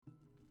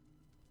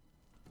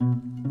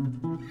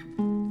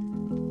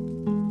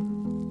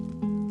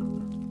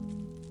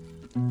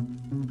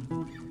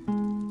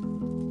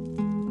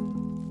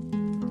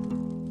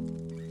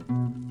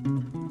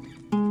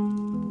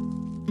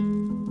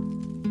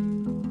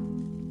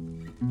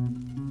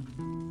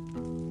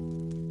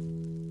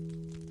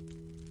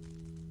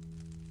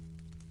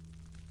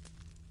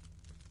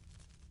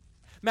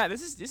Matt,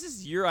 this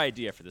is your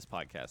idea for this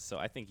podcast, so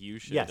I think you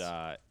should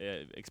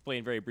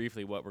explain very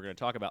briefly what we're going to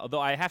talk about. Although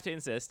I have to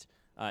insist,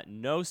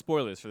 no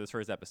spoilers for this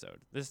first episode.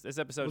 This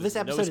episode is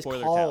no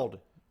spoiler town.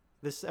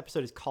 This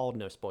episode is called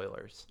No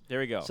Spoilers. There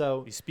we go.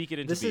 So you speak it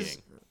into being.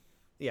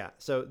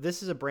 So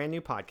this is a brand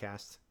new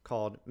podcast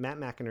called Matt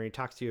McInerney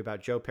Talks to You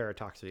About Joe Pera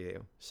Talks with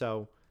You.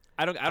 So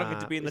I don't get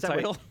to be in the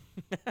title.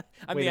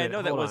 I mean, I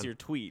know that was your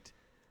tweet.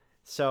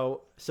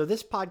 So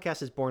this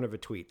podcast is born of a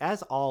tweet,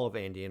 as all of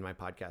Andy and my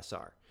podcasts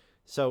are.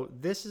 So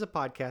this is a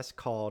podcast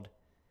called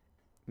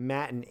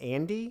Matt and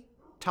Andy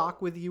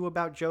Talk with You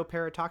About Joe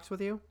Pera Talks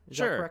with You. Is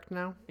that correct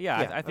now?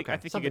 Yeah, I think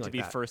you get to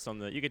be first on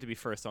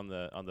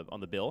the on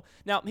the bill.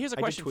 Now, here's a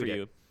question for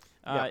you.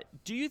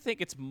 Do you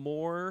think it's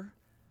more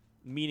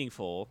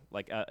meaningful,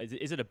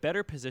 is it a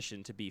better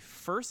position to be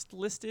first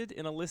listed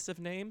in a list of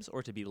names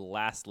or to be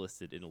last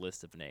listed in a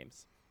list of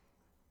names?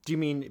 Do you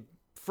mean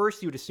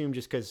first you would assume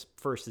just because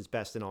first is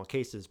best in all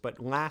cases, but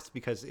last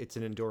because it's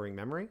an enduring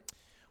memory?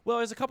 Well,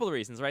 there's a couple of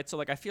reasons, right?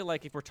 So, I feel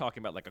like if we're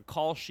talking about a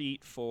call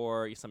sheet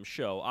for some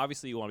show,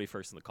 obviously you want to be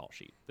first in the call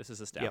sheet. This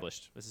is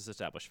established. Yep. This is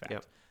established fact.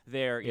 Yep.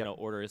 There,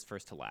 order is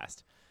first to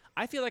last.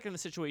 I feel like in the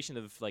situation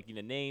of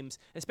names,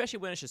 especially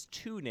when it's just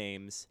two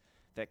names,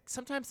 that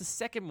sometimes the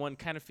second one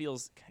kind of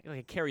feels like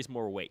it carries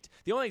more weight.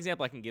 The only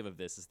example I can give of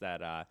this is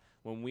that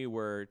when we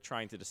were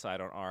trying to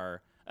decide on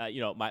our,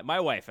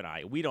 my wife and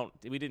I,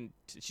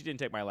 she didn't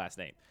take my last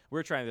name. We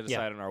were trying to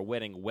decide on our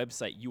wedding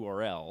website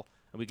URL.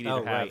 And we could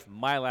either have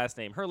my last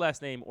name, her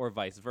last name, or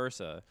vice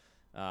versa.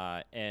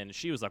 And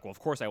she was like, well, of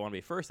course I want to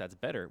be first. That's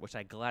better, which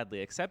I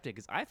gladly accepted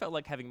because I felt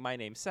like having my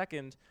name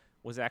second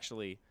was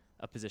actually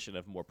a position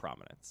of more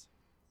prominence.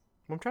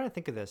 I'm trying to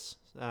think of this.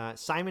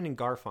 Simon and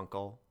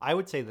Garfunkel. I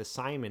would say the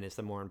Simon is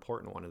the more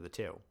important one of the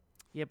two.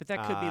 Yeah, but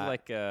that could be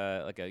like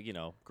a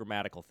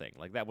grammatical thing.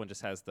 Like that one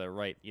just has the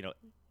right,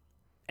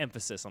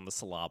 emphasis on the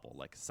syllable,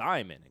 like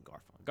Simon and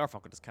Garfunkel.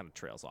 Garfunkel just kind of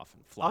trails off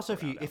and flops. Also,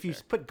 if you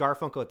put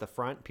Garfunkel at the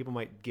front, people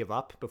might give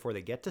up before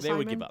they get to Simon. They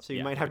would give up. So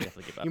you might have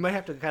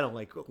to kind of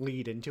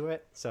lead into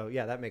it. So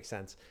yeah, that makes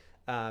sense.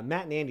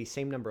 Matt and Andy,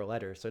 same number of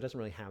letters, so it doesn't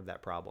really have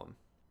that problem.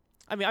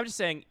 I mean, I'm just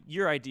saying,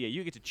 your idea,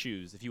 you get to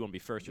choose if you want to be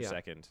first or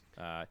second.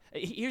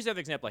 Here's the other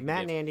example I can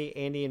Matt give. and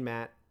Andy and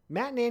Matt.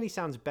 Matt and Andy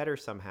sounds better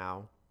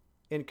somehow.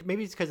 And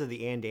maybe it's because of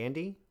the and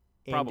Andy.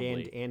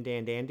 Probably. And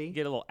Andy.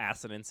 Get a little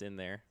assonance in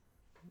there.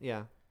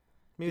 Yeah.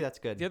 Maybe that's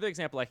good. The other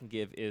example I can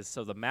give is,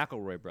 so the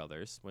McElroy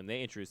brothers, when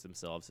they introduce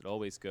themselves, it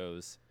always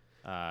goes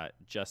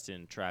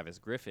Justin, Travis,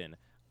 Griffin.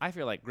 I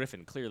feel like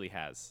Griffin clearly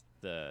has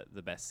the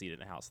best seat in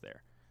the house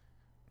there.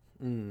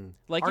 If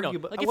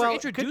you're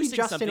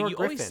introducing something, you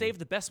always save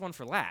the best one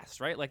for last,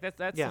 right? Like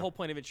that's the whole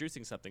point of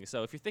introducing something.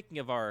 So if you're thinking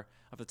of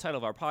the title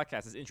of our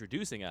podcast as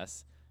introducing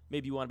us,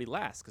 maybe you want to be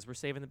last because we're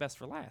saving the best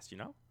for last,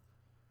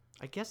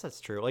 I guess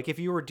that's true. Like if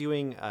you were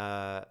doing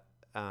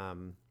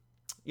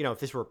if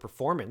this were a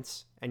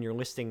performance and you're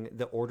listing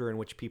the order in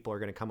which people are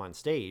going to come on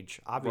stage,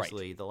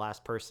 obviously the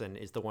last person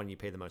is the one you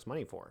pay the most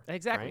money for.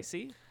 Exactly. Right?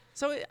 See?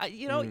 So,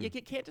 you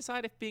can't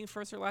decide if being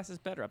first or last is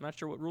better. I'm not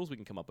sure what rules we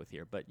can come up with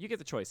here, but you get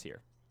the choice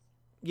here.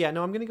 Yeah,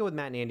 no, I'm going to go with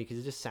Matt and Andy because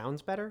it just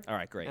sounds better. All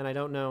right, great. And I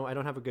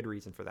don't have a good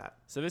reason for that.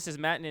 So this is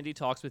Matt and Andy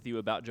Talks with You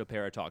About Joe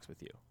Pera Talks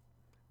with You.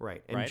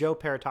 Right. And Joe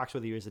Pera Talks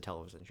with You is a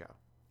television show.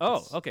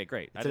 Oh, okay,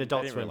 great. It's an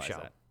Adult Swim show.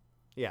 That.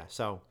 Yeah,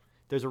 so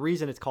there's a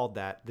reason it's called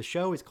that. The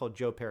show is called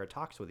Joe Pera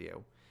Talks with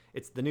You.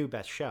 It's the new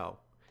best show,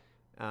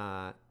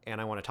 and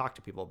I want to talk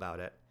to people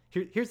about it.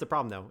 Here's the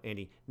problem, though,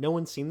 Andy. No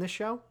one's seen this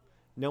show.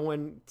 No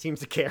one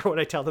seems to care when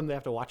I tell them they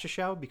have to watch a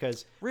show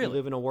because we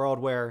live in a world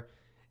where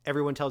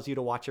everyone tells you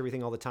to watch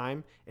everything all the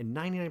time, and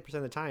 99%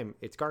 of the time,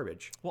 it's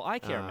garbage. Well, I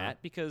care,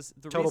 Matt, because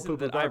the reason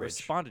that I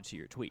responded to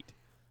your tweet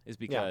is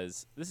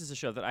because this is a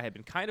show that I had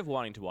been kind of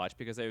wanting to watch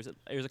because there's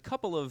a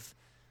couple of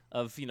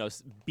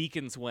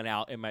beacons went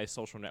out in my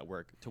social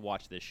network to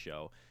watch this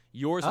show.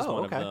 Yours was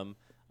one of them.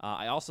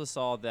 I also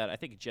saw that I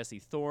think Jesse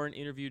Thorne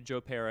interviewed Joe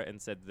Pera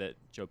and said that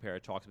Joe Pera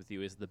Talks with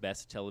You is the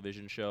best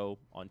television show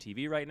on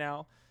TV right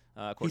now.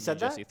 He said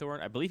to Jesse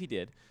Thorne. I believe he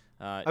did.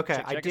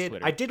 Okay,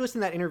 I did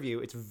listen to that interview.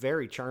 It's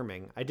very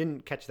charming. I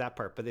didn't catch that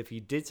part, but if he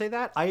did say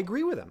that, I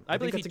agree with him. I think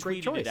believe that's he a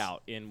great tweeted choice. it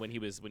out when he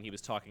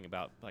was talking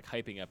about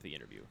hyping up the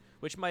interview,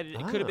 which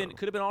could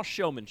have been all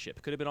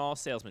showmanship, could have been all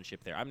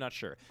salesmanship there. I'm not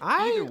sure.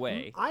 Either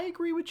way, I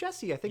agree with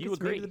Jesse. I think it's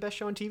maybe the best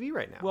show on TV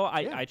right now. Well,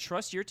 I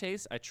trust your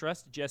taste. I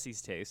trust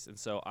Jesse's taste, and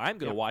so I'm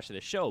going to watch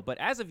this show. But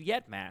as of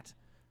yet, Matt,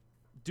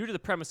 due to the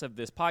premise of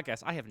this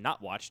podcast, I have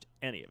not watched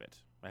any of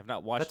it. I have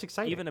not watched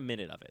even a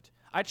minute of it.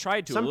 I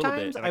tried to a little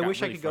bit. Sometimes I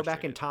wish I could go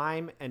back in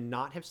time and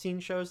not have seen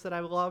shows that I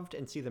loved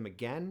and see them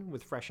again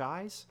with fresh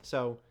eyes.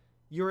 So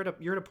you're at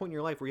a point in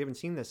your life where you haven't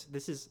seen this.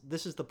 This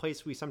is the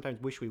place we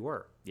sometimes wish we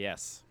were.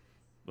 Yes.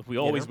 We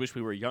always wish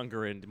we were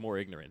younger and more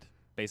ignorant.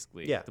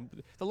 Basically, Yeah.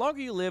 The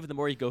longer you live, the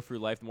more you go through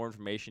life, the more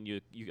information you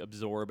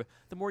absorb,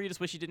 the more you just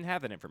wish you didn't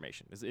have that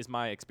information. Is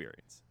my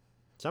experience.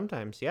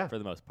 Sometimes, yeah. For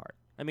the most part.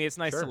 I mean, it's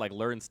nice Sure. to like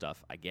learn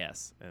stuff, I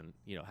guess, and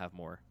have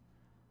more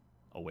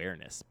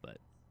awareness. But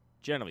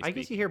generally, I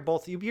guess you hear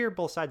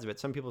both sides of it.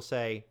 Some people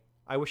say,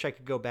 "I wish I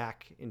could go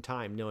back in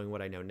time, knowing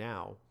what I know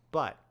now,"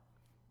 but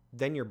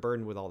then you're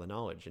burdened with all the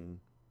knowledge and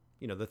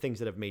the things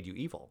that have made you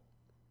evil.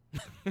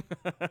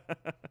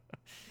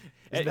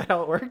 Is that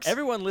how it works?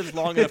 Everyone lives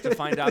long enough to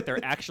find out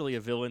they're actually a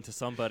villain to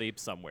somebody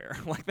somewhere.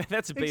 Like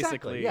that's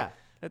basically Exactly, yeah.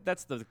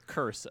 That's the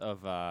curse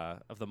of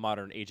the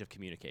modern age of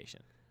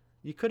communication.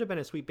 You could have been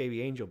a sweet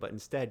baby angel, but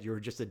instead you were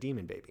just a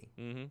demon baby.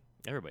 Mm-hmm.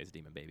 Everybody's a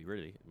demon baby,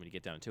 really, when you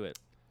get down to it.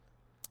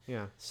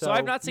 Yeah. So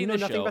I've not seen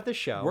nothing show. about this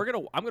show.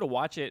 I'm gonna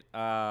watch it.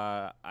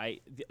 Let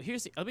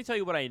me tell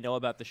you what I know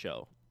about the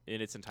show in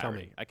its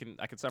entirety. I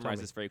can summarize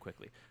this very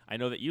quickly. I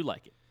know that you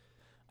like it.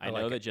 I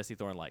know that Jesse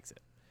Thorne likes it.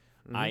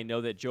 Mm-hmm. I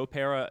know that Joe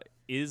Pera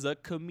is a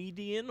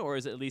comedian, or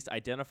is at least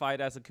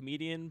identified as a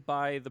comedian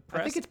by the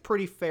press. I think it's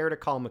pretty fair to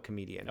call him a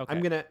comedian. Okay.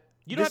 I'm gonna.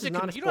 You don't this have is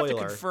not a to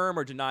spoiler. confirm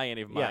or deny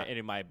any of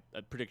my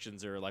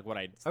predictions or like what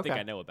I think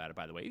I know about it.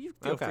 By the way, you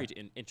feel free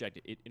to interject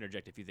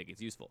if you think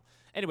it's useful.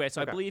 Anyway,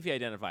 so I believe he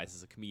identifies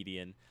as a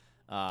comedian,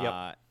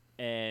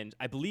 and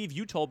I believe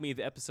you told me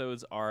the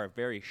episodes are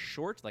very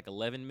short, like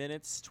 11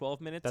 minutes,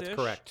 12 minutes. That's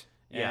correct.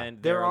 Yeah,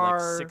 and there are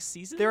like 6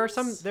 seasons.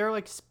 There are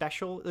like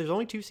special. There's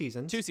only 2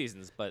 seasons. 2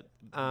 seasons, but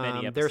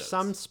many episodes. There's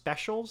some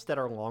specials that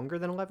are longer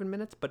than 11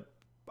 minutes, but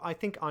I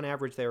think on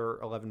average they're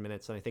 11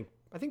 minutes, and I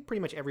think pretty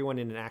much everyone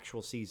in an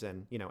actual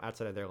season,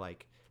 outside of there's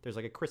like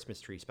a Christmas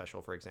tree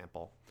special, for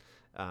example,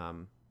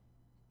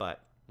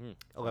 but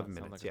 11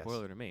 minutes. Like yes. a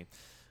spoiler to me.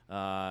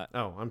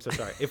 Oh, I'm so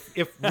sorry.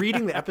 If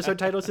reading the episode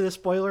titles is a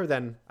spoiler,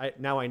 then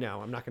now I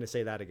know. I'm not going to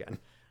say that again.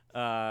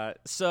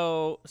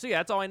 So yeah,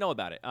 that's all I know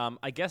about it.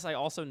 I guess I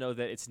also know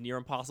that it's near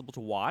impossible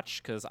to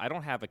watch because I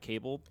don't have a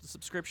cable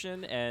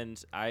subscription,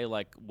 and I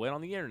went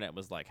on the internet and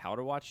was like, how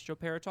to watch Joe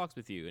Pera Talks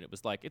with You, and it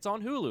was like, it's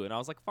on Hulu, and I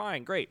was like,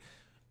 fine, great.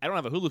 I don't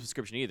have a Hulu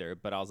subscription either,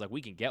 but I was like, we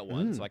can get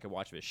one so I can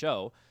watch this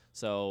show.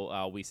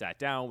 So we sat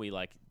down, we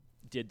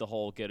did the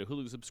whole get a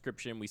Hulu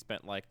subscription. We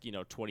spent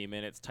 20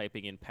 minutes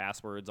typing in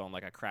passwords on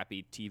a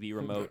crappy TV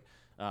remote.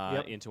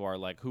 Into our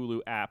Hulu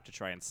app to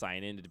try and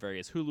sign into the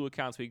various Hulu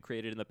accounts we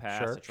created in the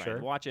past to try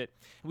and watch it.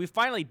 And we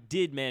finally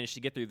did manage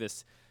to get through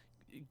this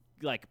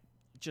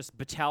just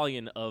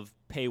battalion of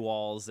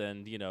paywalls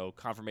and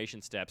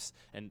confirmation steps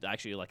and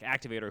actually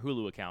activate our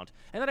Hulu account.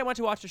 And then I went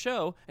to watch the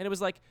show and it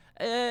was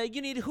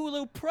you need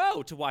Hulu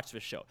Pro to watch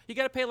this show. You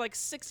got to pay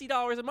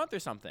 $60 a month or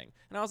something.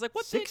 And I was like,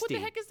 what the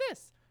heck is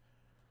this?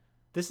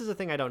 This is a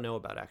thing I don't know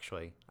about,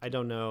 actually. I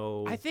don't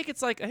know. I think it's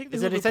the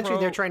is it Hulu essentially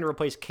Pro, they're trying to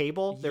replace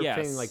cable? They're yes.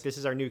 saying this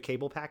is our new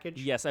cable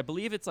package? Yes, I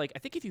believe it's I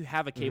think if you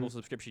have a cable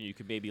subscription, you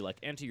could maybe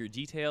enter your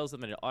details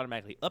and then it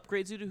automatically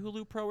upgrades you to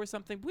Hulu Pro or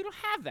something. But we don't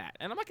have that.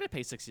 And I'm not going to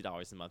pay $60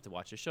 a month to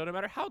watch a show, no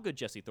matter how good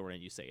Jesse Thorne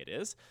and you say it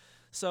is.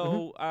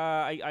 So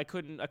I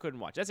couldn't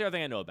watch. That's the other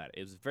thing I know about it.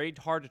 It was very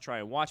hard to try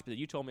and watch, but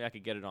you told me I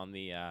could get it on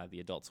the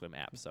Adult Swim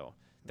app. So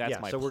that's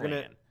my plan. We're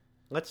gonna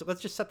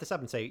Let's just set this up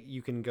and say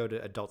you can go to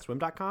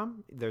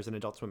adultswim.com. There's an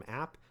Adult Swim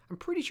app. I'm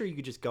pretty sure you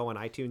could just go on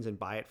iTunes and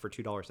buy it for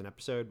 $2 an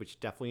episode, which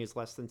definitely is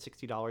less than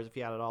 $60 if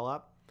you add it all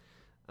up.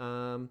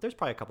 There's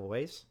probably a couple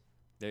ways.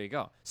 There you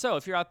go. So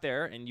if you're out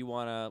there and you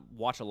want to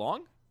watch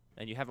along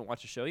and you haven't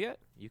watched the show yet,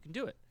 you can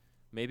do it.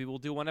 Maybe we'll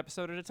do one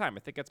episode at a time. I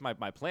think that's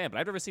my plan, but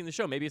I've never seen the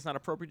show. Maybe it's not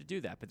appropriate to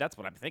do that, but that's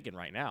what I'm thinking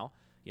right now.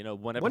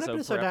 One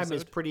episode per time episode.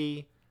 Is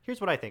pretty... Here's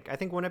what I think. I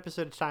think one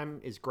episode at a time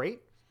is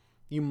great.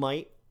 You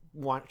might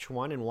watch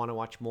one and want to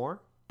watch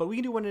more, but we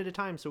can do one at a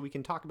time so we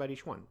can talk about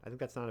each one. I think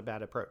that's not a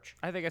bad approach.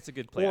 I think that's a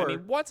good plan. I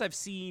mean, once I've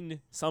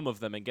seen some of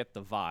them and get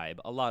the vibe,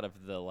 a lot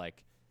of the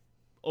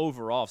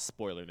overall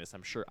spoilerness,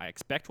 I'm sure I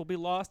expect will be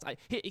lost.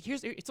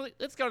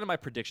 Let's go into my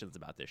predictions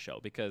about this show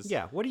because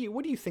what do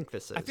you think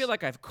this is? I feel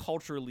like I've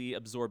culturally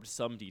absorbed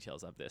some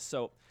details of this.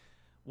 So,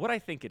 what I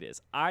think it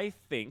is, I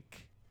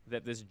think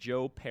that this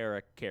Joe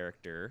Pera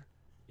character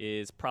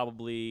is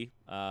probably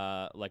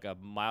a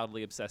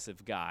mildly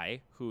obsessive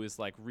guy who is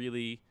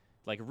really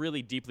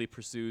deeply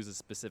pursues a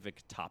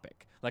specific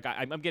topic.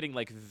 I'm getting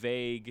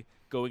vague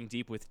going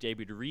deep with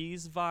David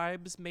Rees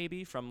vibes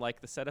maybe from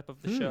the setup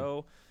of the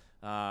show.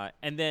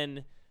 And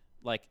then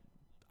I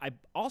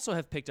also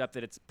have picked up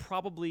that it's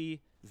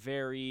probably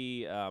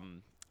very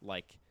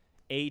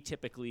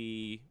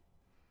atypically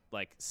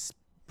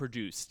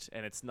produced,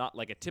 and it's not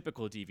like a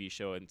typical TV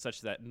show, and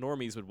such that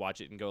normies would watch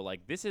it and go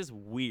this is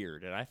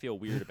weird, and I feel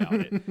weird about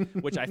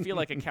it, which I feel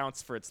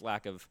accounts for its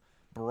lack of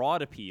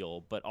broad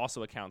appeal, but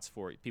also accounts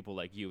for people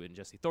like you and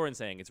Jesse Thorne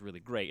saying it's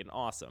really great and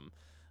awesome.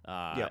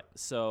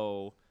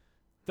 So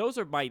those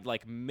are my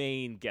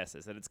main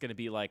guesses, that it's going to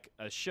be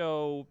a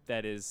show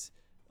that is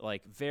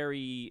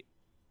very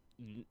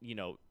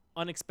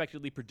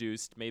unexpectedly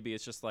produced. Maybe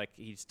it's just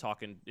he's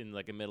talking in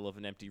the middle of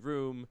an empty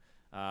room.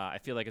 I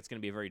feel like it's going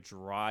to be a very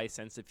dry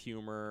sense of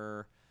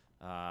humor.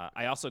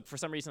 I also, for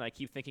some reason, I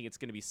keep thinking it's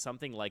going to be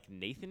something like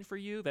Nathan For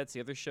You. That's the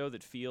other show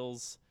that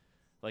feels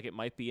like it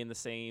might be in the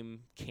same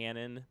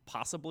canon,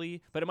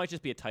 possibly, but it might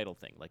just be a title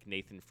thing, like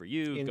Nathan For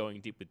You, Going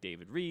Deep with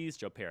David Rees,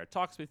 Joe Pera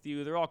Talks With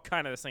You. They're all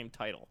kind of the same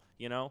title,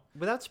 you know?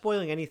 Without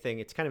spoiling anything,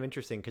 it's kind of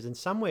interesting because in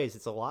some ways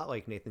it's a lot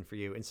like Nathan For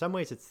You. In some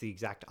ways it's the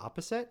exact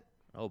opposite.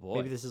 Oh, boy.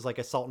 Maybe this is like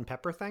a salt and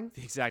pepper thing.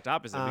 The exact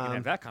opposite. We can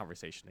have that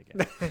conversation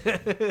again.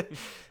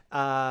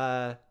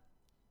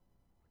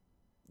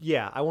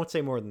 Yeah, I won't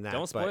say more than that.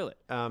 Don't spoil it.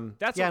 In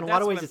a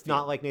lot of ways, it's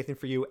not like Nathan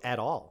For You at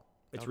all.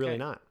 It's really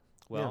not.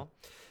 Well,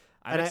 yeah.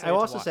 And I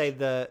also say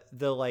the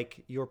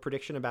like your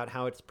prediction about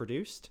how it's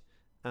produced.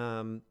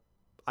 When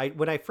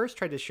I first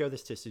tried to show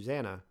this to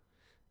Susanna,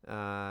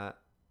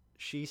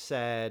 she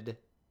said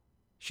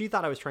she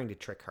thought I was trying to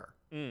trick her.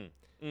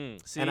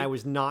 See, and I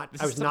was not.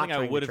 I was not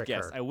trying to trick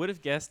her. I would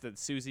have guessed that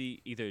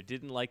Susie either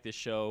didn't like this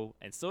show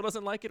and still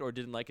doesn't like it, or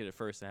didn't like it at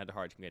first and had a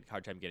hard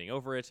time getting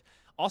over it.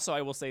 Also,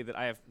 I will say that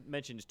I have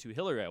mentioned to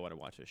Hillary I want to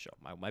watch this show,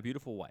 my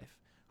beautiful wife,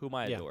 whom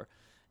I adore.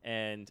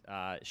 And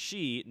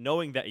she,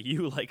 knowing that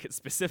you like it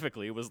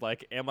specifically, was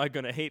like, am I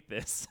going to hate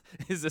this?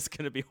 Is this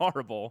going to be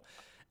horrible?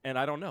 And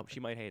I don't know. She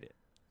might hate it.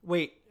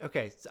 Wait,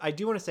 okay. I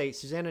do want to say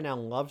Susanna now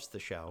loves the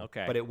show.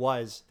 Okay. But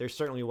there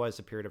certainly was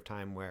a period of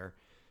time where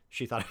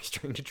she thought I was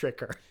trying to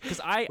trick her.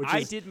 Because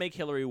I did make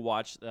Hillary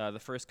watch the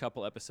first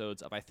couple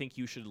episodes of I Think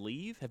You Should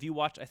Leave. Have you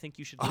watched I Think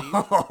You Should Leave?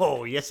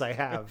 Oh, yes, I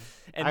have.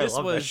 And I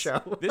love that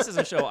show. This is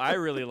a show I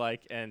really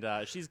like, and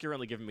she's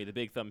currently giving me the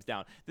big thumbs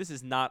down. This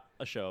is not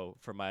a show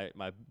for my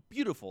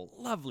beautiful,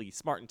 lovely,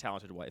 smart, and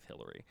talented wife,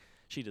 Hillary.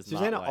 She does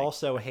Susanna not like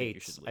also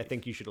hates I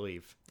Think You Should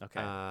Leave.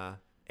 Okay.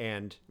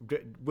 And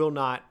will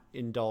not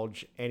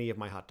indulge any of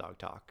my hot dog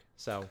talk.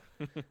 So,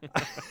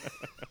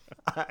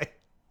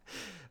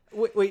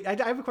 Wait, I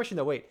have a question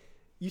though. Wait,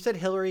 you said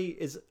Hillary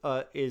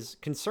is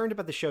concerned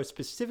about the show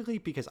specifically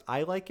because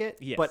I like it.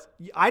 Yes. But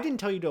I didn't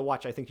tell you to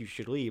watch I Think You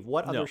Should Leave.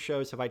 What other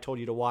shows have I told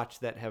you to watch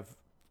that have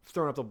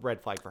thrown up the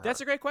red flag for her? That's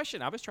a great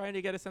question. I was trying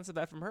to get a sense of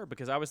that from her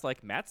because I was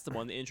like, Matt's the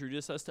one that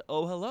introduced us to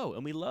Oh Hello,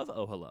 and we love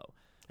Oh Hello.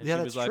 And she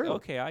was like,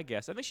 okay, I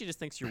guess. I think she just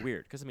thinks you're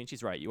weird because, I mean,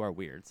 she's right. You are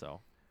weird,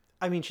 so.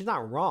 I mean, she's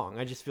not wrong.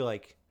 I just feel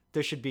like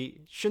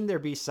shouldn't there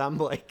be some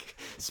like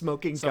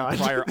smoking gun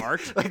prior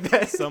art like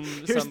that? Some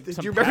do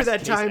you remember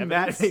that time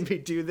Matt made me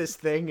do this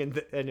thing and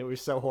it was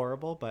so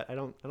horrible? But I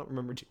don't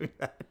remember doing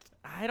that.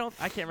 I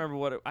can't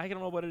remember I don't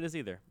know what it is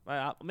either.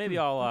 Maybe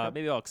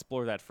I'll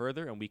explore that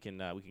further and we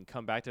can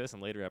come back to this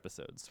in later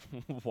episodes.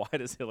 Why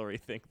does Hillary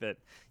think that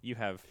you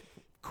have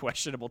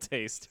questionable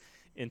taste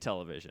in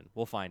television?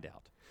 We'll find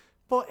out.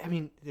 Well, I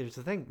mean, there's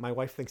the thing. My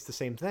wife thinks the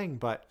same thing,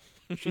 but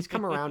she's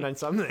come around on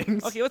some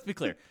things. Okay, let's be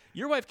clear.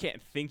 Your wife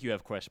can't think you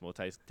have questionable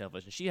taste in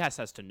television. She has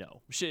to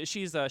know.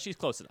 She's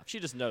close enough.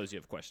 She just knows you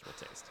have questionable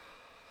taste.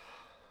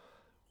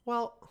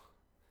 Well,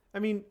 I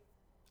mean,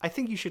 I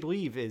Think You Should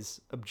Leave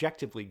is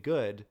objectively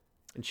good,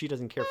 and she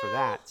doesn't care for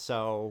that.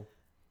 So,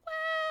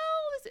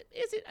 well,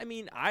 is it? I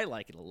mean, I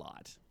like it a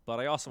lot, but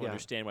I also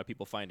understand why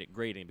people find it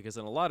grating because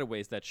in a lot of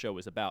ways that show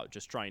is about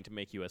just trying to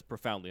make you as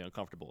profoundly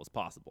uncomfortable as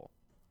possible.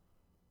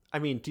 I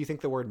mean, do you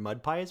think the word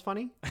mud pie is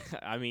funny?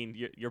 I mean,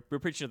 you're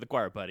preaching to the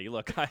choir, buddy.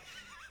 Look,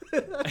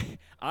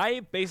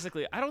 I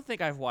don't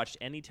think I've watched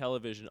any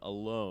television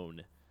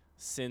alone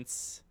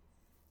since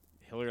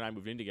Hillary and I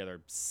moved in together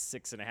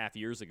 6.5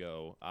 years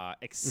ago,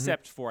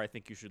 except for I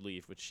Think You Should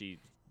Leave, which she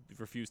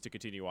refused to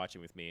continue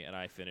watching with me, and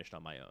I finished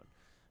on my own.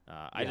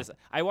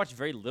 I watch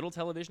very little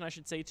television, I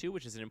should say, too,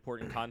 which is an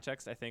important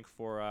context, I think,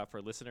 for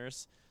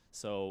listeners.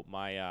 So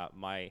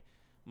my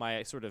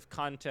sort of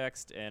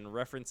context and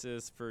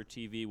references for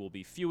TV will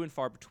be few and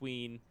far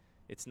between.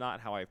 It's not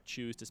how I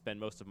choose to spend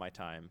most of my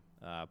time.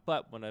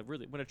 But when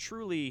a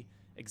truly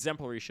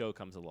exemplary show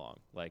comes along,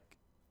 like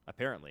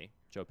apparently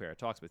Joe Pera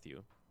Talks With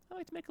You, I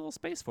like to make a little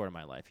space for it in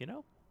my life, you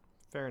know?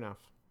 Fair enough.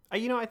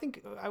 I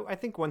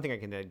think one thing I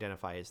can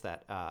identify is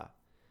that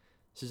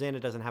Susanna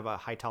doesn't have a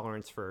high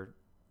tolerance for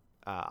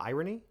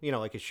irony. You know,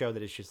 like a show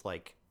that is just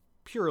like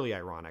purely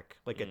ironic,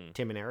 like a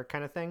Tim and Eric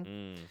kind of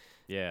thing.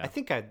 Yeah, I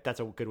think that's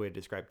a good way to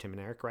describe Tim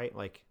and Eric, right?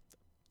 Like,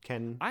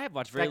 I have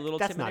watched very little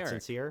Tim and Eric. That's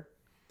not sincere.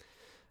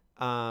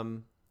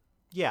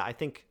 Yeah, I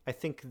think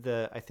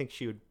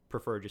she would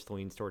prefer just to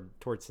lean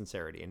towards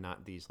sincerity and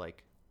not these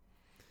like,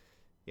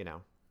 you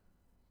know,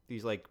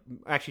 these like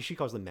actually she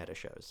calls them meta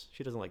shows.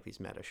 She doesn't like these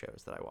meta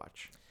shows that I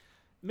watch.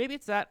 Maybe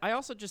it's that. I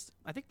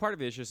think part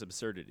of it is just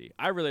absurdity.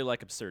 I really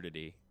like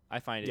absurdity. I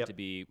find it to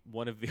be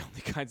one of the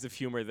only kinds of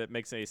humor that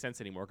makes any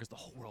sense anymore because the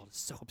whole world is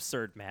so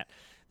absurd, Matt,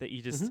 that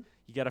you just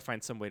you got to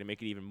find some way to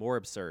make it even more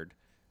absurd.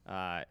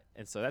 And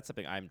so that's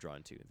something I'm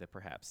drawn to that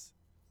perhaps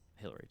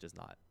Hillary does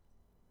not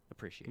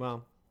appreciate.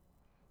 Well,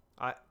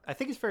 I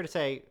think it's fair to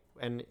say,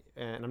 and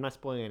I'm not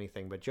spoiling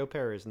anything, but Joe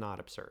Pera is not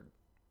absurd.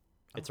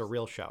 It's a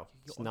real show.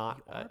 It's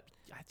not.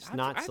 It's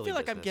not. I feel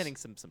like I'm getting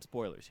some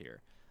spoilers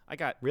here. I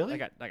got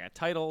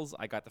titles.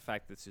 I got the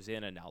fact that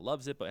Susanna now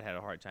loves it, but had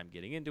a hard time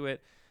getting into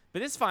it.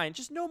 But it's fine.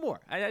 Just no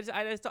more. I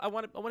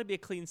want to be a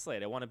clean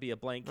slate. I want to be a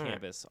blank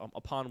canvas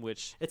upon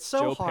which it's so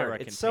Joe hard. Pera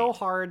can It's so paint.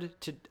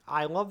 hard to.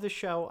 I love the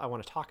show. I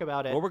want to talk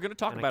about it. Well, we're going to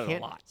talk and about I it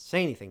can't a lot.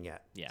 say anything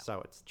yet. Yeah.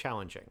 So it's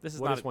challenging. This is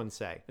what not does one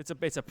say? It's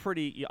a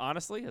pretty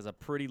honestly is a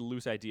pretty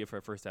loose idea for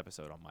a first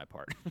episode on my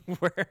part.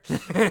 Where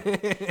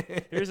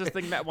here's this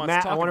thing Matt wants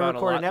Matt, to talk I want to about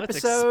record a an lot. Let's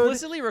episode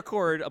explicitly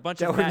record a bunch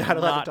that of we're Matt not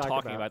allowed not to talk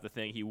talking about. about the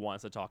thing he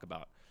wants to talk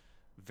about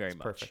very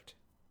much. Perfect.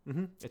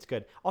 It's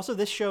good. Also,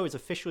 this show is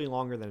officially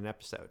longer than an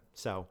episode.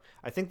 So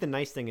I think the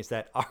nice thing is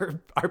that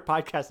our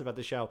podcast about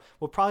the show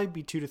will probably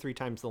be 2 to 3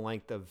 times the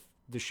length of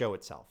the show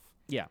itself.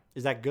 Yeah.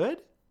 Is that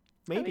good?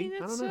 Maybe. I mean,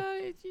 I don't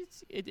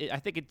know. I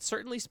think it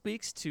certainly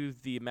speaks to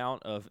the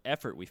amount of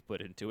effort we've put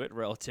into it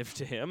relative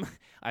to him.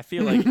 I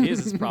feel like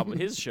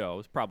his show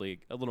is probably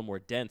a little more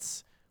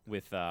dense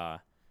with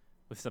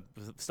some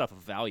stuff of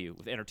value,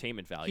 with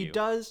entertainment value.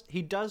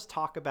 He does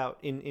talk about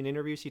in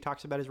interviews. He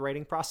talks about his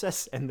writing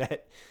process and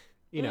that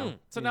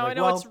So now I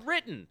know it's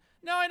written.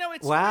 Now I know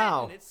it's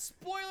wow. written. It's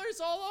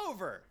spoilers all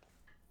over.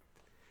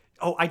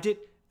 Oh, I did.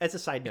 As a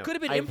side note, It could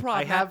have been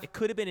improv. It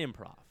could have been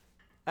improv.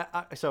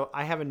 So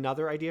I have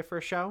another idea for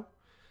a show.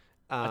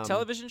 A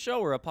television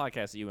show or a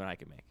podcast that you and I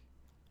could make.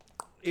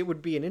 It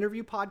would be an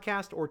interview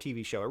podcast or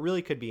TV show. It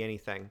really could be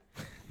anything.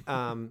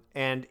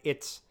 And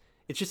it's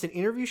just an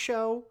interview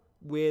show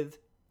with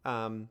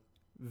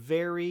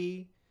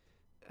very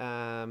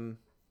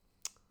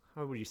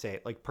how would you say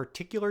it? Like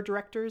particular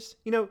directors,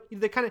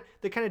 the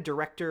kind of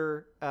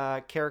director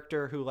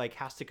character who like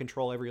has to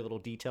control every little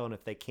detail, and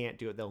if they can't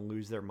do it, they'll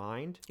lose their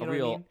mind. You know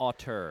real what I mean?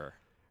 auteur,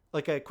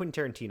 like a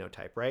Quentin Tarantino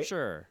type, right?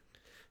 Sure.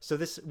 So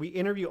we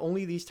interview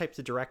only these types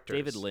of directors.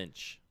 David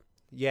Lynch.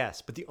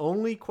 Yes, but the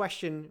only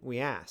question we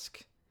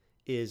ask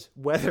is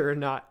whether or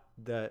not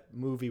the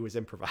movie was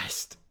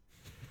improvised.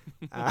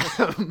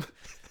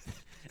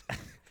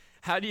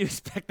 How do you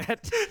expect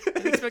that? How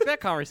do you expect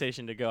that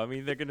conversation to go? I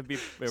mean, they're going to be.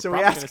 So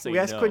we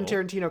asked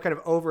Quentin Tarantino kind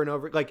of over and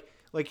over. Like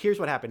here's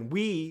what happened.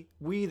 We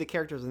the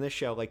characters in this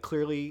show like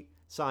clearly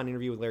saw an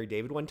interview with Larry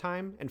David one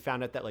time and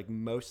found out that like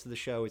most of the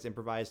show is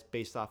improvised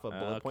based off a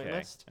bullet point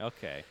list.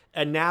 Okay.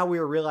 And now we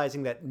are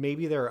realizing that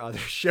maybe there are other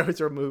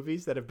shows or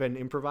movies that have been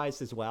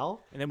improvised as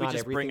well. And then we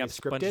just bring up is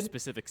a bunch of scripted.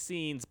 specific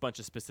scenes, bunch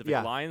of specific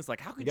lines.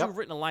 Like, how could you have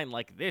written a line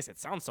like this? It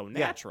sounds so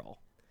natural.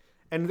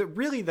 And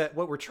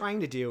what we're trying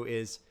to do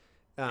is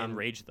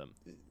enrage them.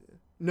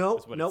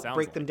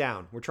 Break them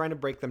down. We're trying to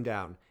break them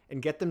down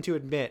and get them to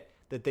admit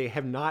that they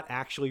have not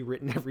actually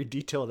written every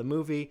detail of the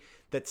movie,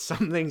 that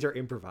some things are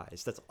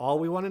improvised. That's all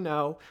we want to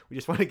know. We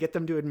just want to get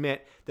them to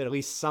admit that at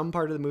least some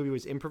part of the movie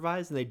was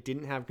improvised and they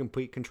didn't have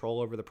complete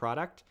control over the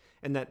product,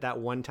 and that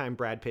one time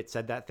Brad Pitt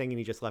said that thing and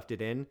he just left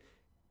it in.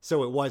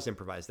 So it was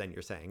improvised then,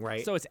 you're saying,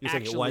 right? So you're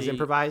saying it was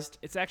improvised?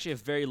 It's actually a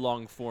very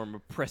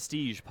long-form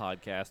prestige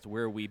podcast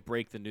where we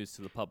break the news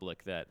to the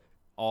public that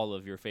all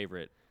of your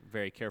favorite,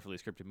 very carefully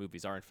scripted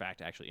movies are, in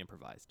fact, actually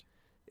improvised.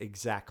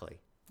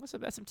 Exactly.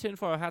 That's some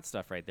tinfoil hat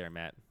stuff right there,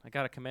 Matt. I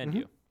got to commend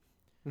you.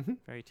 Mm-hmm.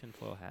 Very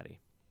tinfoil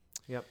hatty.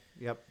 Yep.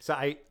 So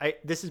I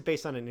this is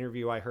based on an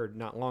interview I heard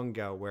not long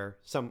ago where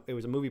it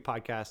was a movie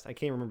podcast. I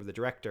can't remember the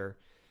director.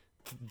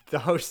 The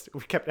host,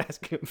 we kept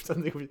asking him if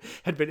something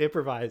had been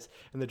improvised,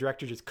 and the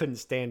director just couldn't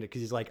stand it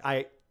because he's like,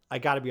 I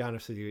got to be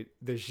honest with you.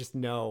 There's just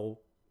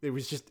it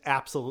was just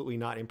absolutely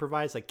not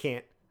improvised.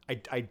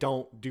 I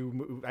don't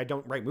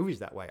write movies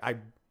that way. I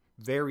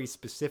very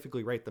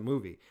specifically write the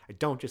movie. I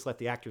don't just let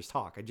the actors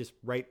talk. I just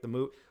write the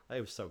movie. It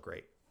was so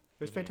great.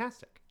 It was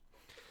fantastic.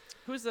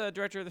 Who's the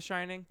director of The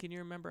Shining? Can you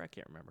remember? I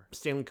can't remember.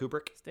 Stanley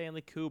Kubrick.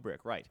 Stanley Kubrick,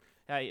 right.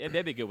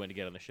 That'd be a good one to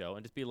get on the show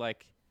and just be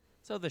like,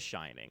 so The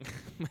Shining.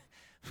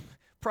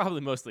 Probably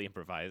mostly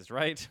improvised,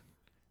 right?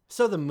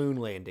 So the moon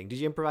landing. Did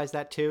you improvise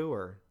that too,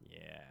 or?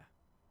 Yeah.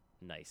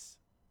 Nice.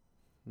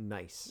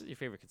 Nice. This is your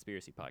favorite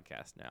conspiracy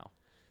podcast now.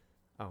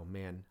 Oh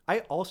man. I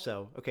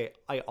also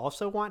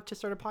want to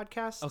start a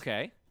podcast.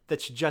 Okay.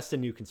 That's just a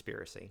new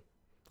conspiracy.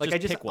 Like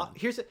just pick one.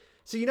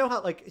 So you know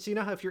how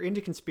if you're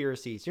into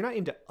conspiracies, you're not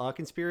into a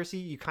conspiracy,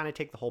 you kind of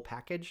take the whole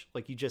package.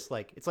 Like you just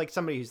it's like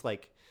somebody who's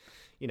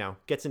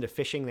gets into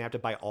fishing, they have to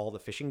buy all the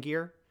fishing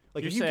gear.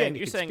 Like you're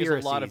saying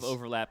there's a lot of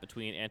overlap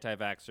between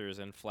anti-vaxxers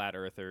and flat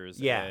earthers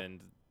and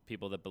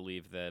people that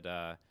believe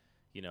that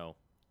you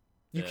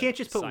can't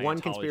just put one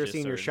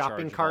conspiracy in your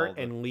shopping cart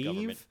and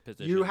leave.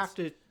 You have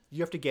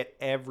to get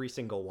every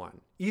single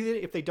one. Either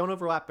if they don't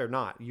overlap or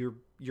not,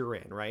 you're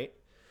in, right?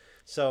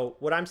 So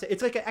what I'm saying,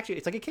 it's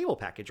like a cable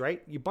package,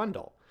 right? You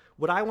bundle.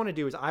 What I want to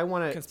do is I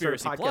want to start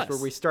a podcast where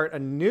we start a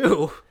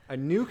new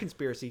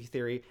conspiracy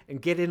theory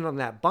and get in on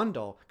that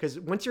bundle, because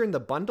once you're in the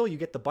bundle, you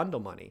get the bundle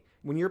money.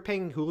 When you're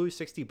paying Hulu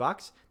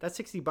 $60, that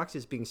 $60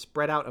 is being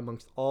spread out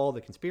amongst all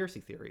the conspiracy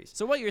theories.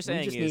 So what you're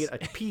saying is, need a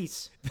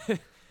piece.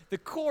 The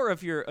core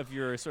of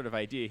your sort of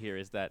idea here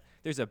is that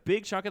there's a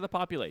big chunk of the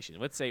population,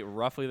 let's say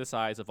roughly the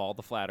size of all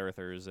the flat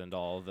earthers and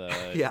all the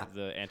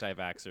the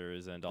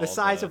anti-vaxxers and all the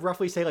size of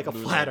roughly say like a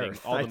flat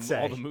Earth. All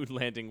the moon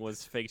landing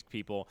was faked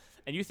people,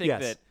 and you think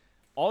that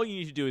all you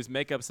need to do is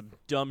make up some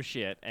dumb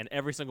shit, and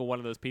every single one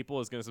of those people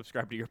is going to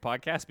subscribe to your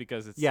podcast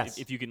because it's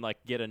if you can like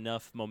get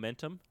enough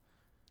momentum.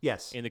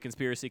 Yes. In the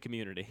conspiracy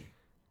community.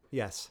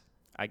 Yes.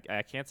 I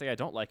can't say I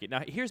don't like it.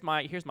 Now here's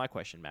my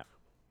question, Matt.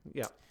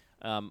 Yeah.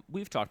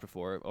 We've talked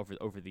before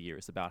over the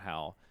years about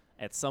how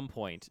at some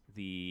point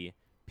the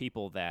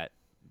people that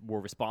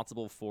were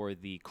responsible for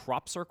the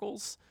crop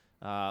circles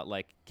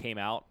came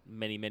out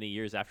many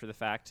years after the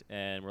fact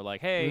and were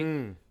like,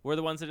 hey, we're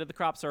the ones that did the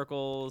crop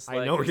circles.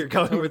 I know where you're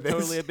going with this.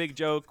 Totally a big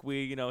joke.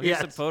 We, here's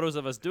some photos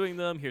of us doing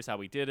them. Here's how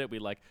we did it. We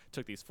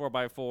took these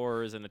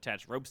 4x4s and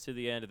attached ropes to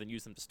the end and then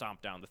used them to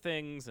stomp down the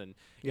things. And,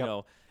 you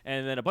know,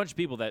 and then a bunch of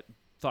people that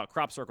thought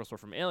crop circles were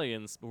from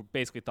aliens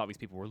basically thought these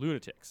people were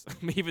lunatics,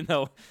 even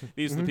though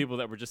these are the people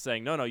that were just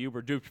saying, no, you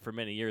were duped for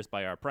many years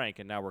by our prank,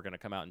 and now we're going to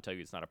come out and tell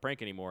you it's not a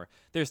prank anymore.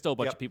 There's still a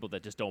bunch of people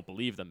that just don't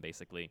believe them,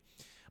 basically.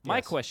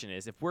 My question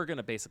is, if we're going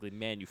to basically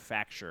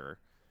manufacture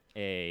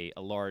a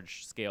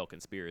large-scale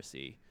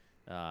conspiracy,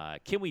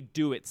 can we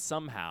do it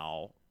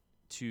somehow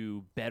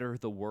to better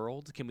the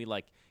world? Can we,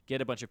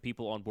 get a bunch of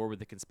people on board with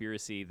the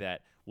conspiracy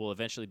that will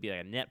eventually be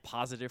a net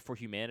positive for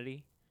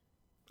humanity?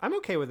 I'm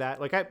okay with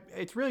that.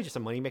 It's really just a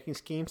money-making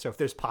scheme, so if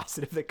there's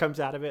positive that comes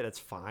out of it, it's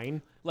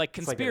fine. Like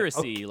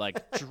conspiracy,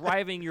 like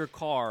driving your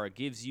car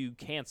gives you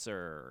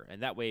cancer,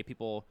 and that way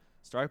people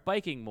start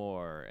biking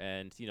more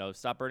and,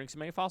 stop burning so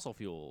many fossil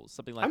fuels,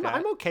 something like that.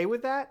 I'm okay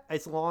with that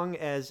as long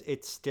as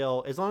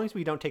as long as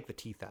we don't take the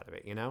teeth out of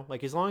it,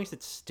 as long as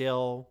it's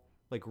still,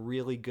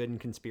 really good and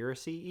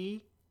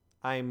conspiracy-y,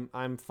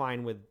 I'm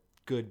fine with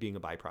good being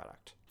a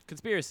byproduct.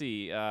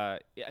 Conspiracy,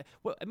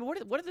 what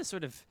are the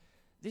sort of...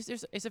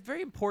 It's a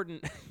very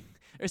important.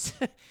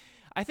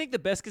 I think the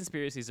best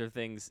conspiracies are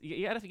things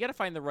you gotta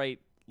find the right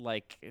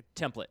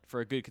template for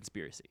a good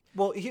conspiracy.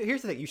 Well,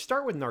 here's the thing: you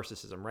start with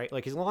narcissism, right?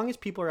 As long as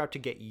people are out to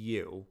get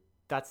you,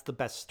 that's the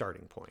best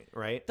starting point,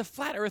 right? The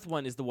flat Earth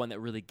one is the one that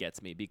really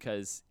gets me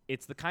because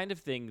it's the kind of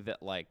thing that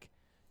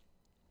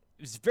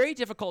it's very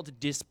difficult to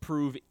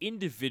disprove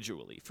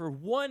individually. For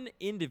one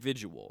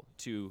individual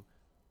to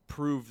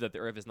prove that the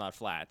Earth is not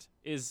flat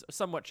is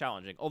somewhat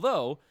challenging,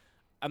 although.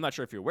 I'm not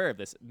sure if you're aware of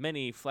this.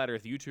 Many flat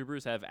Earth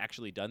YouTubers have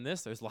actually done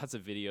this. There's lots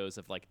of videos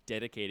of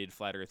dedicated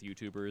flat Earth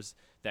YouTubers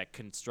that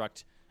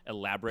construct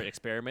elaborate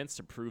experiments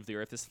to prove the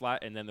Earth is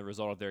flat, and then the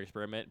result of their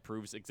experiment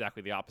proves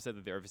exactly the opposite,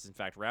 that the Earth is in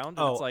fact round.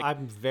 And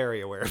I'm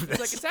very aware of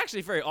this. It's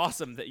actually very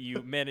awesome that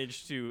you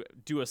managed to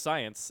do a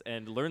science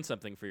and learn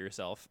something for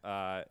yourself.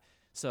 But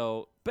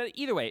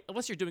either way,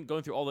 unless you're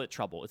going through all that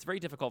trouble, it's very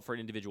difficult for an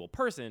individual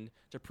person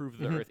to prove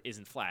that the Earth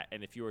isn't flat.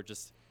 And if you're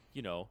just,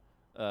 looking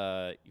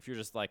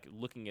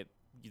at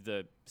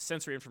the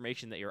sensory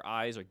information that your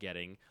eyes are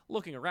getting,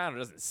 looking around, it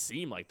doesn't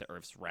seem like the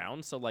Earth's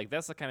round. So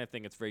that's the kind of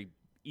thing that's very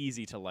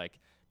easy to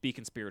be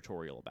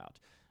conspiratorial about.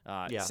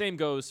 Same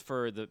goes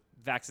for the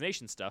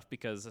vaccination stuff,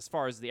 because as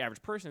far as the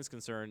average person is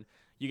concerned,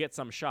 you get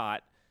some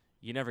shot,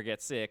 you never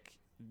get sick.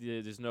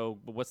 There's no,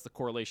 but what's the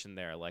correlation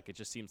there? It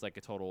just seems like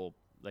a total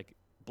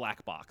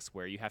black box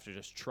where you have to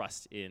just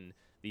trust in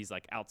these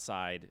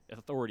outside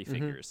authority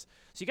figures.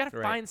 So you got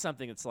to find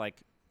something that's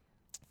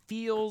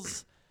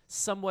feels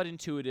somewhat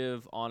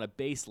intuitive on a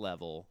base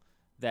level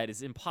that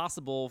is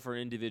impossible for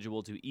an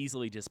individual to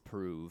easily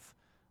disprove.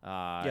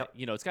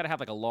 It's got to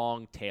have a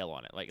long tail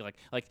on it. Like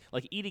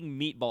eating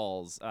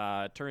meatballs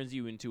turns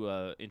you into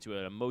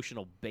an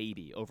emotional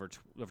baby over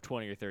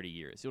 20 or 30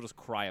 years. You'll just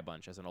cry a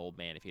bunch as an old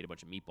man if you eat a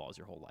bunch of meatballs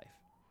your whole life.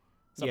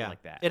 Something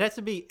like that. It has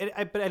to be.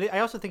 But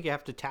I also think you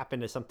have to tap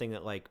into something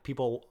that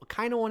people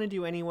kind of want to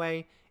do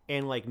anyway,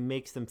 and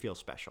makes them feel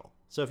special.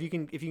 So if you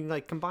can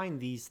combine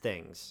these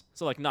things.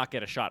 So not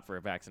get a shot for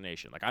a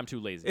vaccination. I'm too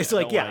lazy. It's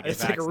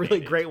it's a really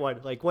great one.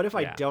 What if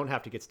I don't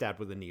have to get stabbed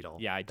with a needle?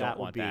 Yeah, I don't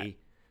want that. That would be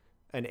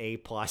an A+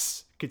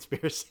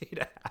 conspiracy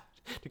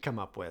to come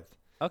up with.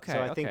 Okay.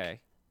 So I think,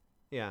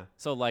 yeah.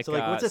 So what's the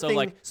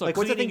thing?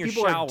 What's the thing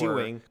people are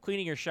doing?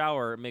 Cleaning your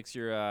shower makes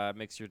your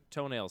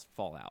toenails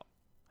fall out.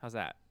 How's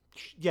that?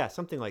 Yeah,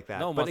 something like that.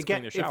 No one but wants to clean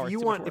again, their shower.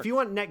 if you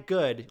want net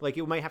good,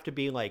 it might have to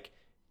be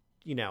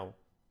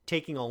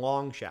taking a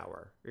long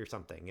shower or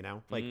something,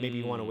 maybe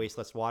you want to waste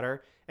less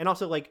water. And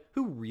also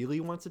who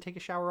really wants to take a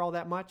shower all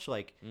that much?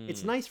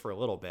 It's nice for a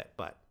little bit,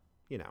 but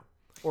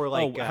or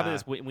how about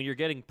this? When you're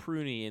getting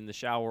pruny in the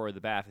shower or the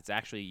bath, it's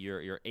actually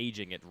you're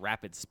aging at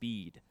rapid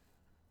speed.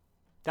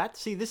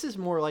 This is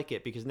more like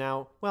it, because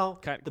now,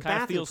 the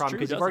bath is a problem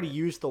because you've already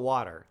used the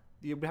water.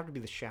 It would have to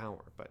be the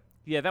shower, but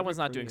yeah, that one's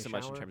not doing so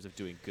much in terms of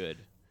doing good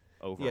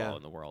overall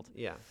in the world.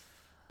 Yeah.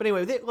 But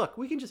anyway, look,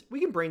 we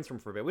can brainstorm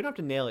for a bit. We don't have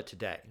to nail it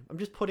today. I'm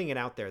just putting it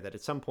out there that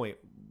at some point,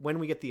 when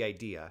we get the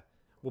idea,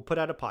 we'll put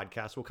out a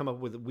podcast. We'll come up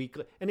with a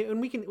weekly,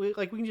 and we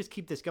can just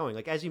keep this going.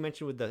 As you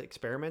mentioned with the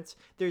experiments,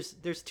 there's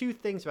two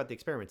things about the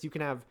experiments. You can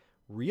have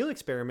real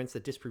experiments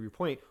that disprove your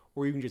point,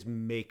 or you can just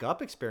make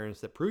up experiments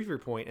that prove your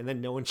point, and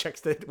then no one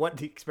checks what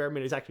the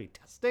experiment is actually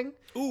testing.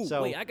 Ooh,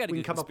 so wait, I got a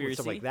good come conspiracy. up with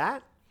stuff like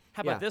that.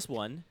 How about this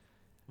one?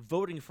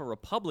 Voting for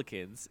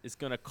Republicans is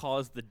going to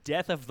cause the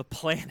death of the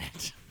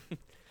planet.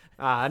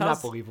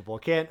 Not believable.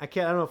 I don't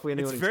know if we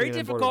It's very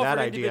difficult for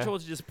an individual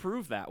to just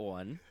prove that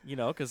one,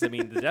 because I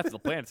mean, the death of the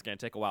planet's going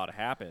to take a while to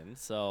happen.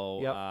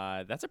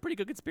 So that's a pretty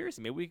good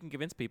conspiracy. Maybe we can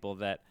convince people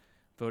that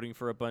voting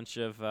for a bunch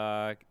of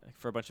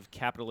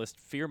capitalist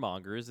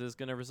fearmongers is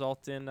going to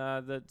result in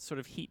the sort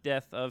of heat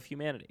death of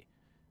humanity.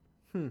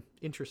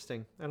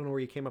 Interesting. I don't know where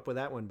you came up with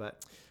that one,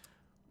 but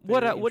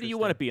what do you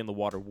want to be in the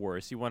water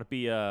wars? You want to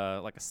be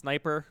like a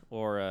sniper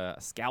or a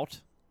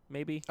scout,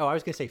 maybe? Oh, I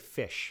was gonna say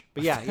fish,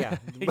 but yeah.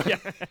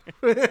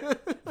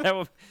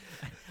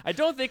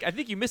 I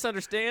think you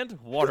misunderstand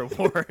water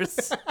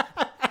wars.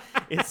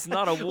 It's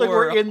not a war. Like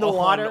we're in the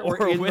water.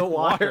 We're in the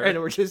water, and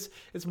we're just.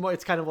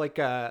 It's kind of like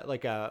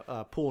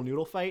a pool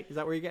noodle fight. Is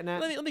that where you're getting at?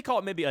 Let me call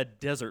it maybe a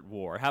desert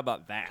war. How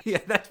about that? Yeah,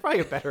 that's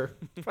probably a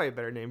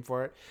better name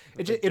for it.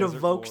 It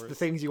evokes wars. The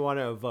things you want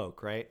to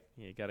evoke, right?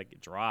 Yeah, you gotta get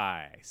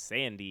dry,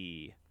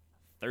 sandy,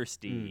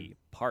 thirsty,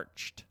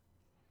 parched.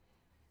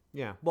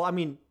 Yeah. Well, I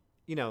mean,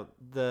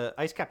 the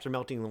ice caps are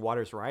melting and the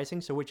water's rising.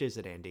 So which is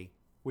it, Andy?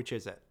 Which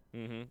is it?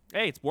 Mm-hmm.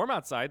 Hey, it's warm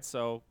outside,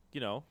 so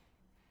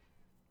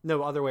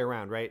No, other way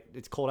around, right?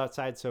 It's cold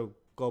outside, so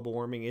global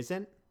warming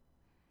isn't.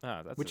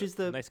 Oh, that's which is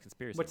the nice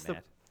conspiracy.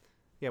 Matt.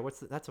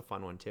 That's a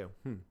fun one too.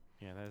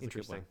 Yeah, that is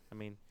interesting. A good one. I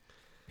mean,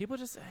 people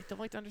just don't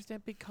like to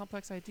understand big,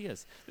 complex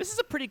ideas. This is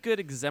a pretty good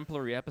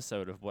exemplary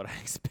episode of what I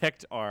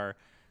expect our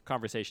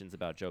conversations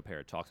about Joe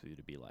Pera Talks With You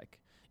to be like.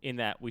 In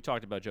that we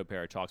talked about Joe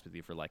Pera Talks With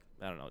You for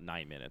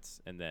 9 minutes,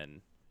 and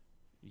then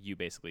you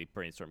basically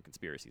brainstorm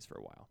conspiracies for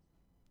a while.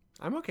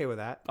 I'm okay with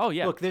that. Oh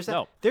yeah. Look,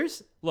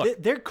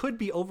 there could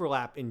be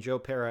overlap in Joe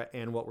Pera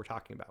and what we're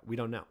talking about. We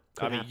don't know.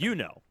 Could happen.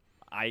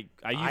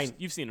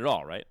 You've seen it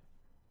all, right?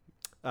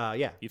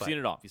 Yeah. You've seen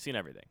it all. You've seen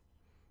everything.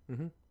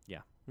 Mm-hmm.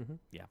 Yeah. Mm-hmm.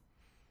 Yeah.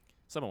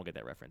 Someone will get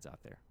that reference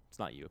out there. It's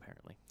not you,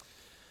 apparently.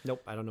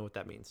 Nope. I don't know what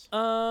that means.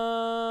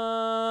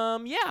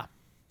 Yeah.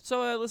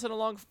 So listen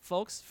along,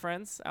 folks,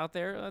 friends out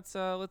there. Let's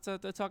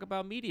talk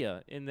about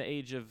media in the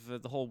age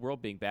of the whole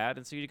world being bad,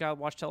 and so you gotta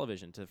watch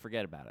television to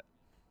forget about it.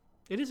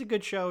 It is a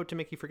good show to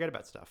make you forget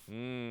about stuff.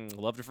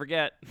 Love to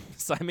forget.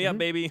 Sign me up,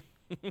 baby.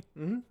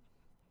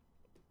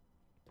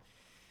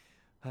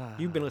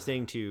 You've been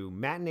listening to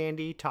Matt and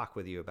Andy talk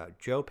with you about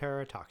Joe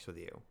Pera Talks With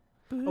You.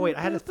 Oh, wait,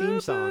 I had a theme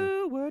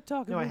song.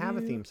 No, I have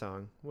a theme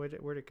song. Where'd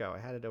it go? I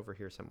had it over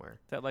here somewhere.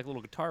 That little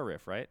guitar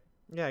riff, right?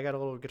 Yeah, I got a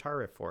little guitar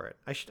riff for it.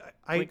 I should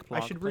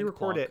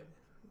re-record it.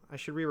 I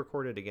should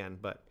re-record it again,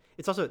 but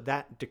it's also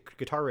that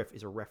guitar riff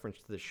is a reference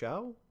to the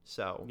show.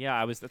 So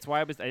yeah, that's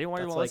why I didn't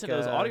want to listen to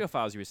those audio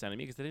files you were sending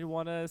me because I didn't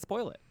want to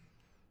spoil it.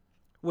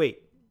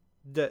 Wait,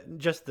 the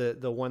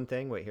one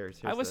thing. Wait, here's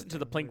I listened to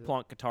the plink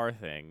plonk guitar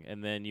thing,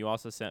 and then you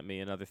also sent me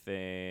another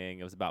thing.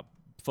 It was about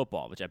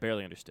football, which I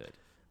barely understood.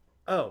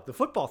 Oh, the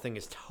football thing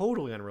is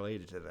totally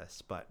unrelated to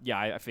this, but yeah,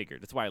 I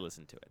figured that's why I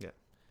listened to it.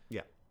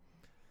 Yeah.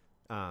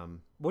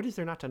 What is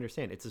there not to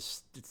understand?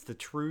 It's the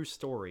true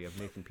story of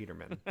Nathan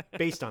Peterman.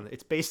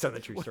 It's based on the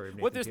true story of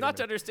Nathan What there's Peterman. not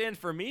to understand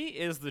for me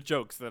is the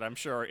jokes that I'm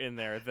sure are in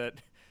there that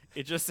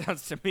it just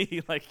sounds to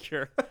me like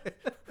you're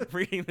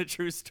reading the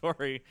true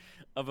story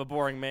of a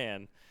boring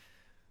man.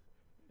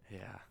 Yeah.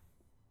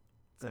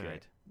 It's good.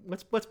 Right.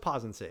 Let's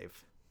pause and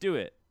save. Do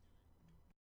it.